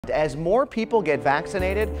As more people get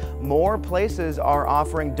vaccinated, more places are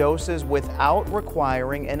offering doses without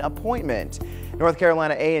requiring an appointment. North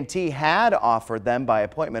Carolina A&T had offered them by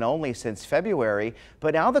appointment only since February,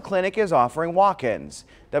 but now the clinic is offering walk-ins.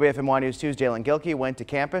 WFMY News 2's Jalen Gilkey went to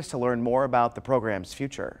campus to learn more about the program's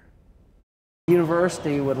future. The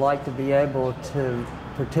university would like to be able to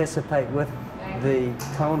participate with the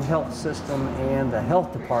Cone Health System and the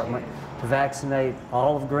health department to vaccinate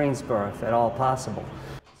all of Greensboro if at all possible.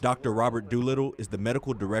 Dr. Robert Doolittle is the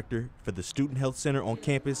medical director for the Student Health Center on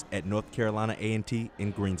campus at North Carolina A&T in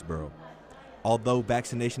Greensboro. Although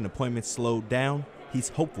vaccination appointments slowed down, he's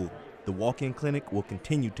hopeful the walk-in clinic will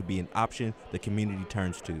continue to be an option the community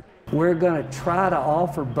turns to. We're going to try to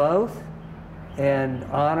offer both and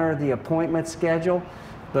honor the appointment schedule,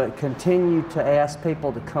 but continue to ask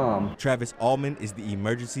people to come. Travis Allman is the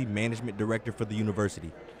emergency management director for the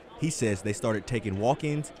university. He says they started taking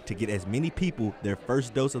walk-ins to get as many people their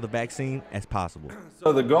first dose of the vaccine as possible.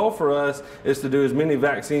 So the goal for us is to do as many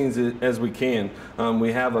vaccines as we can.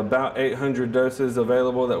 We have about 800 doses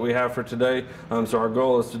available that we have for today. So our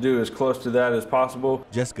goal is to do as close to that as possible.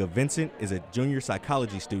 Jessica Vincent is a junior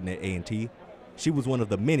psychology student at A&T. She was one of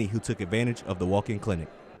the many who took advantage of the walk-in clinic.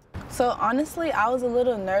 So honestly, I was a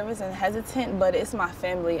little nervous and hesitant, but it's my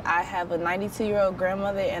family. I have a 92-year-old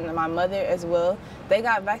grandmother and my mother as well. They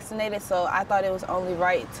got vaccinated, so I thought it was only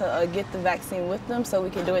right to get the vaccine with them so we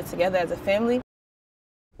could do it together as a family.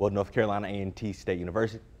 Well, North Carolina A&T State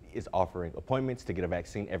University is offering appointments to get a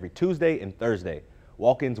vaccine every Tuesday and Thursday.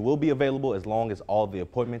 Walk-ins will be available as long as all the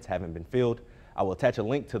appointments haven't been filled. I will attach a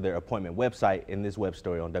link to their appointment website in this web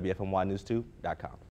story on WFMYnews2.com.